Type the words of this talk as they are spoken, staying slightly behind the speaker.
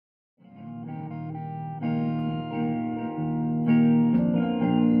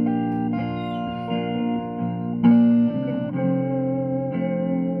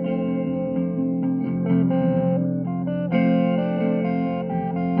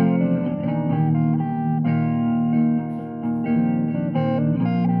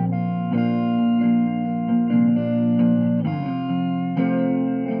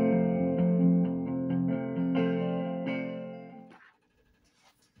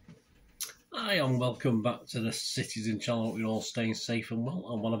Hi and welcome back to the Citizen channel. Hope you're all staying safe and well,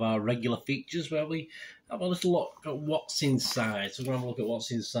 and one of our regular features where we have a little look at what's inside. So we're going to have a look at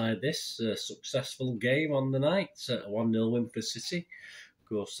what's inside this successful game on the night. A 1-0 win for City. Of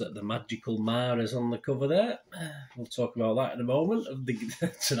course, the magical Mar is on the cover there. We'll talk about that in a moment of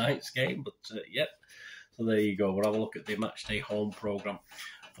tonight's game. But yeah, so there you go. We'll have a look at the matchday home programme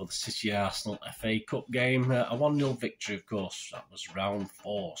for the City Arsenal FA Cup game. A 1-0 victory, of course. That was round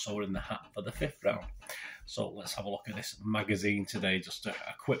 4, so we're in the hat for the 5th round. So let's have a look at this magazine today. Just a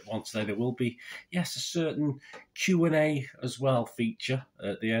quick one today. There will be, yes, a certain Q&A as well feature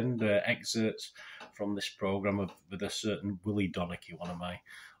at the end, excerpts from this programme with a certain Willie, Donachie, one of my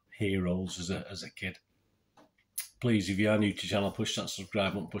heroes as a kid. Please, if you are new to the channel, push that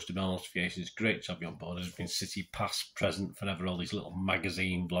subscribe button, push the bell notifications. It's great to have you on board. There's been City past, present, forever, all these little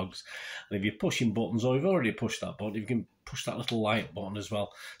magazine blogs. And if you're pushing buttons, or you've already pushed that button, if you can push that little like button as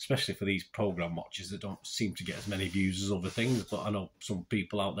well, especially for these programme watchers that don't seem to get as many views as other things. But I know some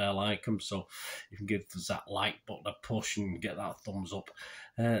people out there like them, so you can give that like button a push and get that thumbs up.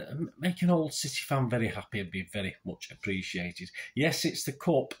 Make an old City fan very happy and be very much appreciated. Yes, it's the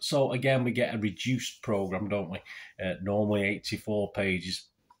Cup, so again, we get a reduced programme, don't we? Normally 84 pages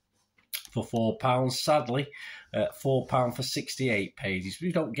for £4. Sadly, £4 for 68 pages.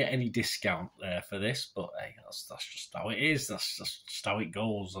 We don't get any discount for this, but hey, that's just how it is. That's just how it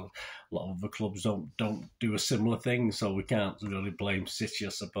goes. A lot of the clubs don't do a similar thing, so we can't really blame City, I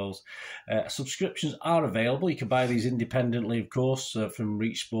suppose. Subscriptions are available. You can buy these independently, of course, from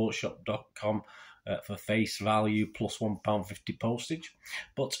reachsportshop.com. For face value plus £1.50 postage.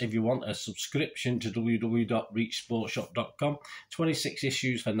 But if you want a subscription to www.reachsportshop.com, 26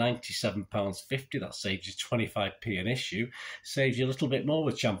 issues for £97.50, that saves you 25p an issue. Saves you a little bit more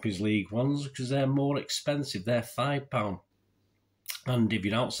with Champions League ones because they're more expensive. They're £5. And if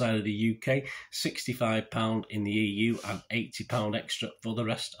you're outside of the UK, £65 in the EU and £80 extra for the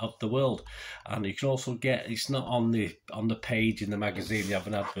rest of the world. And you can also get, it's not on the page in the magazine, you have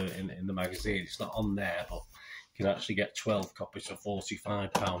an advert in the magazine, it's not on there, but you can actually get 12 copies for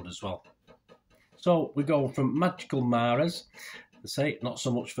 £45 as well. So we go from Magical Mares. Say not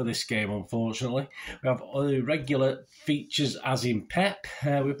so much for this game, unfortunately. We have other regular features as in Pep.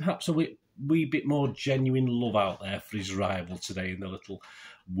 We perhaps a wee bit more genuine love out there for his rival today in the little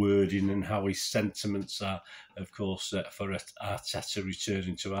wording and how his sentiments are, of course, for Arteta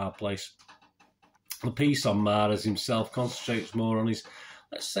returning to our place. The piece on Mahrez himself concentrates more on his,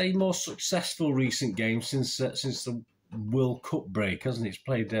 let's say, more successful recent games since the World Cup break, hasn't it? He's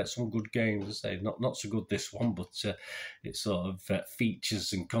played some good games, I say. Not so good this one, but it sort of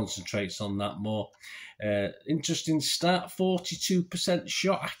features and concentrates on that more. Interesting stat, 42%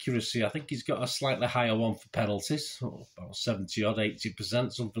 shot accuracy. I think he's got a slightly higher one for penalties, about 70-odd,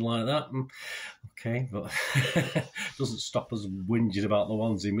 80%, something like that. Okay, but doesn't stop us whinging about the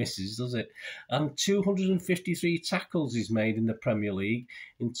ones he misses, does it? And 253 tackles he's made in the Premier League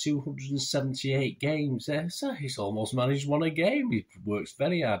in 278 games. So he's almost managed one a game. He works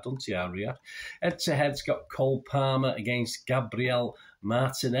very hard, doesn't he, Riyad? Head-to-head's got Cole Palmer against Gabriel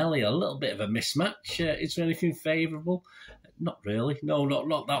Martinelli. A little bit of a mismatch. Is there anything favourable? Not really. No,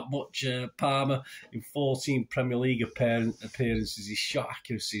 not that much. Palmer, in 14 Premier League appearances, his shot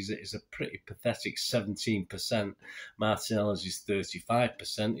accuracy is a pretty pathetic 17%. Martinelli's is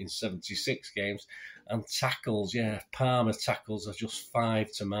 35% in 76 games. And tackles, yeah, Palmer tackles are just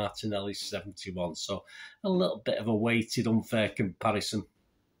 5 to Martinelli's 71. So a little bit of a weighted, unfair comparison.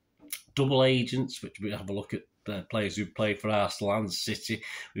 Double agents, which we have a look at. Players who played for Arsenal and City.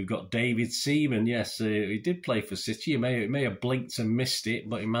 We've got David Seaman. Yes, he did play for City. He may have blinked and missed it,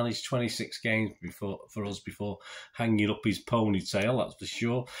 but he managed 26 games for us before hanging up his ponytail, that's for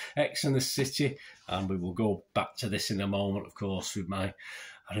sure. X and the City, and we will go back to this in a moment, of course, with I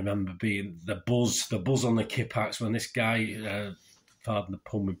remember being the buzz on the Kippax when this guy, pardon the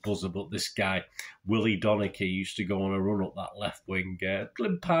pun with buzzer, but this guy, Willie Donachie, used to go on a run up that left wing.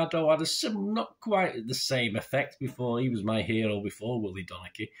 Glimpardo had not quite the same effect before. He was my hero before Willie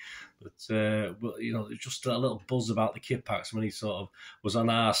Donachie. But, you know, just a little buzz about the Kippax when he sort of was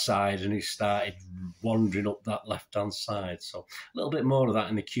on our side and he started wandering up that left-hand side. So a little bit more of that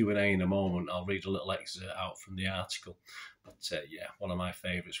in the Q&A in a moment. I'll read a little excerpt out from the article. But, yeah, one of my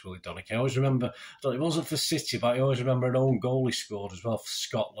favourites, Willie Donachie. I always remember, it wasn't for City, but I always remember an own goal he scored as well for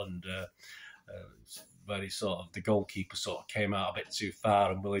Scotland, where he the goalkeeper sort of came out a bit too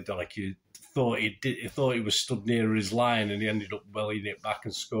far and Willie Donachie thought he was stood near his line and he ended up welling it back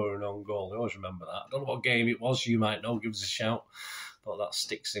and scoring an own goal. I always remember that. I don't know what game it was, you might know, give us a shout. but that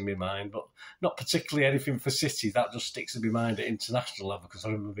sticks in my mind. But not particularly anything for City. That just sticks in my mind at international level because I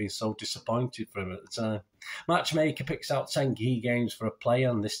remember being so disappointed for him at the time. Matchmaker picks out 10 key games for a player,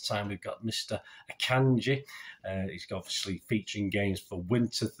 and this time we've got Mr. Akanji. He's obviously featuring games for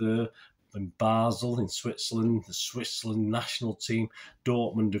Winterthur, in Basel in Switzerland, the Switzerland national team,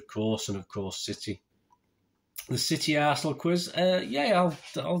 Dortmund, of course, and of course City. The City Arsenal quiz.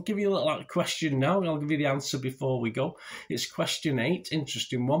 I'll give you a little question now. I'll give you the answer before we go. It's question 8,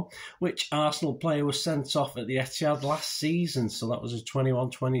 interesting one. Which Arsenal player was sent off at the Etihad last season? So that was a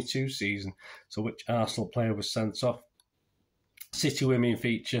 21-22 season. So which Arsenal player was sent off? City women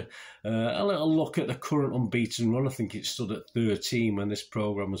feature a little look at the current unbeaten run. I think it stood at 13 when this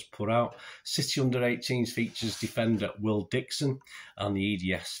programme was put out. City under-18s features defender Will Dixon, and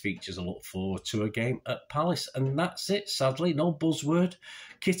the EDS features a look forward to a game at Palace. And that's it, sadly. No buzzword.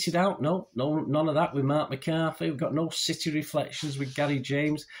 Kitted out, no, none of that with Marc McCarthy. We've got no City reflections with Gary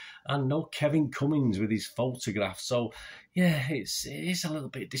James, and no Kevin Cummins with his photograph. So, yeah, it's a little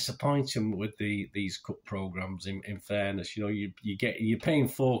bit disappointing with these cup programmes. In fairness, you know, you're paying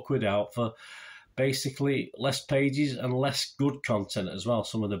 £4 out for basically less pages and less good content as well.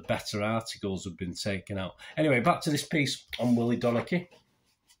 Some of the better articles have been taken out. Anyway, back to this piece on Willie Donachie.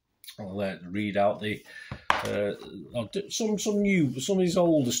 I'll read out some of his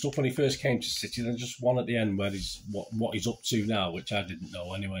older stuff when he first came to City, then just one at the end where he's what he's up to now, which I didn't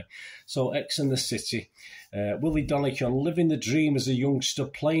know anyway. So X and the City, Willie Donachie on living the dream as a youngster,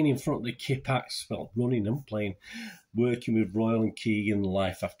 playing in front of the Kippax, well, running and playing, working with Royal and Keegan,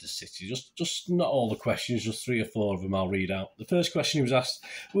 life after City. Just not all the questions, just 3 or 4 of them I'll read out. The first question he was asked,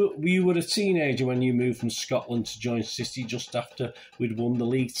 you were a teenager when you moved from Scotland to join City just after we'd won the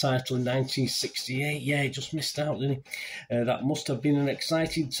league title in 1968. Yeah, he just missed out, didn't he? That must have been an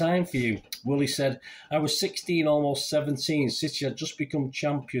exciting time for you. Willie said, I was 16, almost 17. City had just become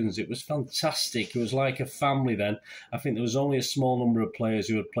champions. It was fantastic. It was like a family then. I think there was only a small number of players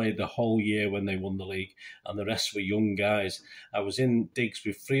who had played the whole year when they won the league, and the rest were young guys. I was in digs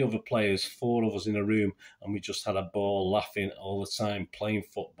with 3 other players, 4 of us in a room, and we just had a ball, laughing all the time, playing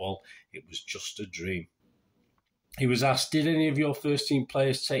football. It was just a dream. He was asked, did any of the first team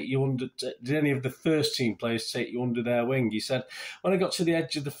players take you under their wing? He said, when I got to the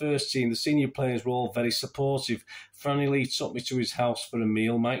edge of the first team, the senior players were all very supportive. Franny Lee took me to his house for a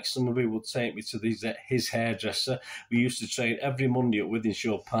meal. Mike Summerby would take me to his hairdresser. We used to train every Monday at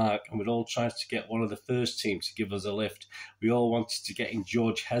Wythenshawe Park, and we'd all try to get one of the first team to give us a lift. We all wanted to get in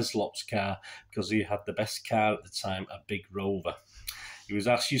George Heslop's car because he had the best car at the time, a big Rover. He was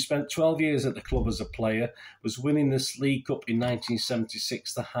asked, you spent 12 years at the club as a player. Was winning this League Cup in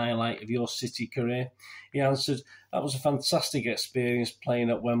 1976 the highlight of your City career? He answered, that was a fantastic experience playing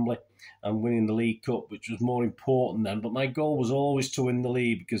at Wembley and winning the League Cup, which was more important then. But my goal was always to win the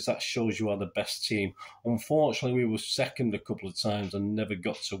league because that shows you are the best team. Unfortunately, we were second a couple of times and never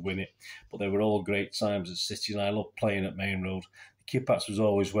got to win it. But they were all great times at City, and I loved playing at Main Road. Kippax was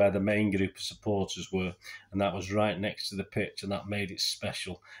always where the main group of supporters were, and that was right next to the pitch, and that made it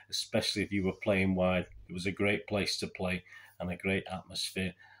special, especially if you were playing wide. It was a great place to play and a great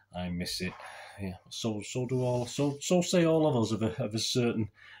atmosphere. I miss it. Yeah, so say all of us of a certain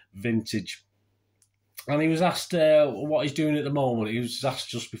vintage. And he was asked what he's doing at the moment. He was asked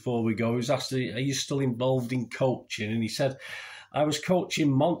just before we go, he was asked, are you still involved in coaching? And he said, I was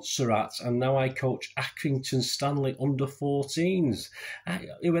coaching Montserrat, and now I coach Accrington Stanley under-14s.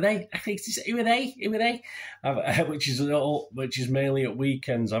 Who are they? Who are they? Which is mainly at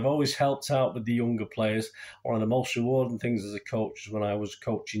weekends. I've always helped out with the younger players. One of the most rewarding things as a coach was when I was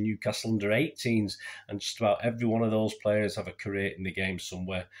coaching Newcastle under-18s, and just about every one of those players have a career in the game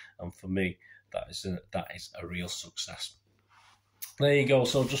somewhere. And for me, that is a real success. There you go.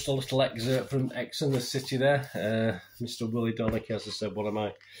 So just a little excerpt from X and the City there. Mr. Willie Donachie, as I said, one of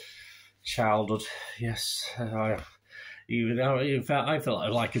my childhood. Yes, in fact, I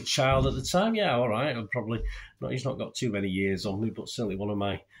felt like a child at the time. Yeah, all right. He's not got too many years on me, but certainly one of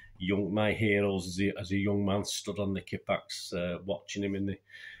my heroes as a young man. Stood on the Kippax, watching him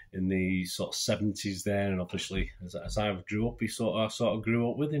in the sort of 70s there, and obviously as I grew up, I sort of grew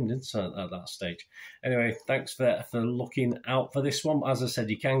up with him, didn't I, at that stage. Anyway, thanks for looking out for this one. As I said,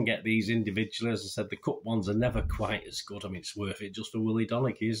 you can get these individually. As I said, the cup ones are never quite as good. I mean, it's worth it just for Willie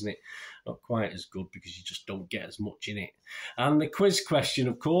Donachie, isn't it? Not quite as good because you just don't get as much in it. And the quiz question,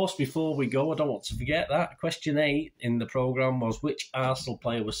 of course, before we go, I don't want to forget that. Question 8 in the programme was, which Arsenal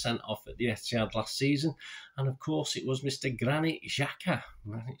player was sent off at the Etihad last season? And of course, it was Mr. Granit Xhaka.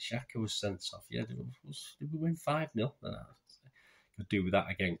 Granit Xhaka was sent off. Yeah, did we win 5-0? Because could do with that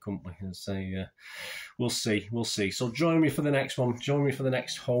again, couldn't we? And say, we'll see. So join me for the next one. Join me for the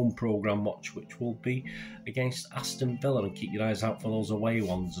next home programme watch, which will be against Aston Villa. And keep your eyes out for those away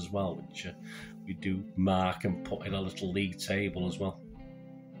ones as well, which we do mark and put in a little league table as well.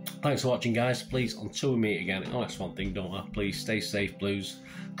 Thanks for watching, guys. Please, until we meet again, oh, that's one thing, don't I? Please stay safe, Blues.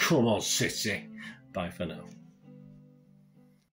 Come on, City. Bye for now.